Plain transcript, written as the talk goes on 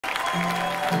Met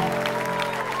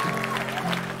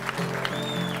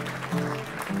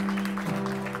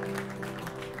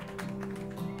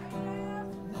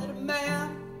a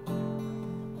man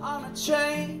on a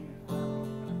train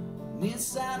near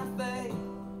Santa Fe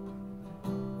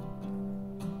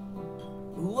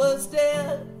who was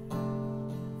dead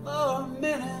for a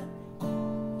minute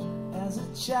as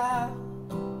a child.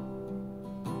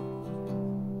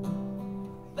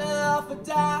 Fell off a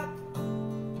dock,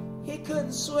 he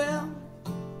couldn't swim,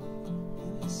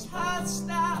 and his heart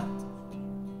stopped.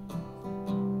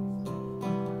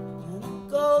 And a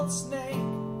gold snake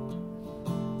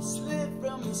slid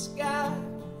from the sky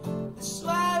and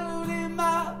swallowed him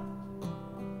up.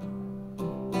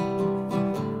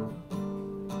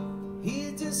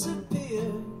 He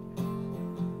disappeared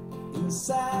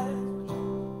inside.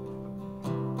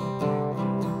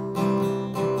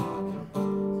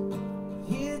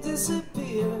 He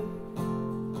disappeared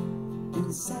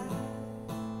inside.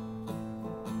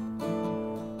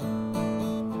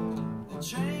 The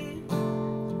train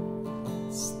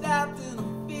stopped in a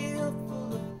field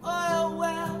full of oil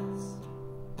wells.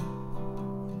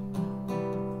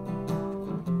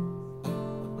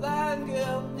 A blind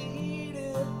girl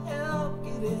needed help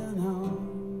getting home.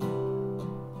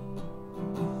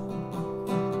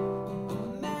 A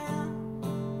man,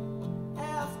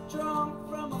 half drunk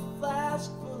from a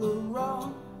flask full of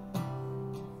rum,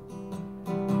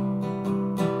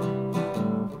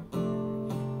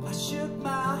 I shook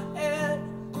my head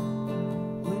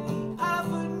when he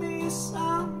offered me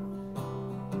some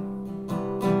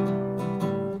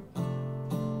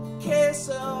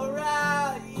queso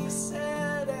rye, he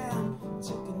said, and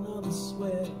took another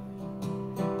swig.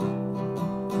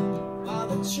 While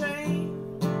the train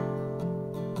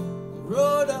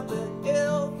rode up a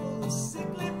hill full of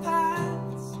sickly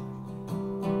pines,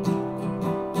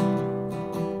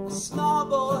 a small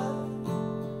boy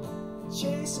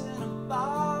chasing a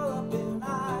ball up an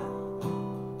aisle.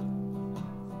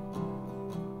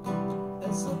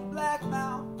 As the black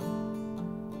mouth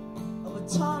of a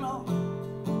tunnel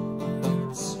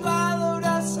swallowed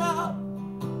us up,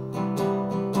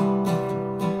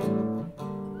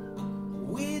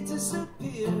 we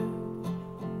disappeared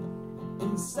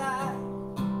inside.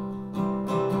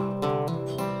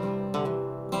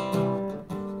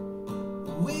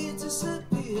 We disappeared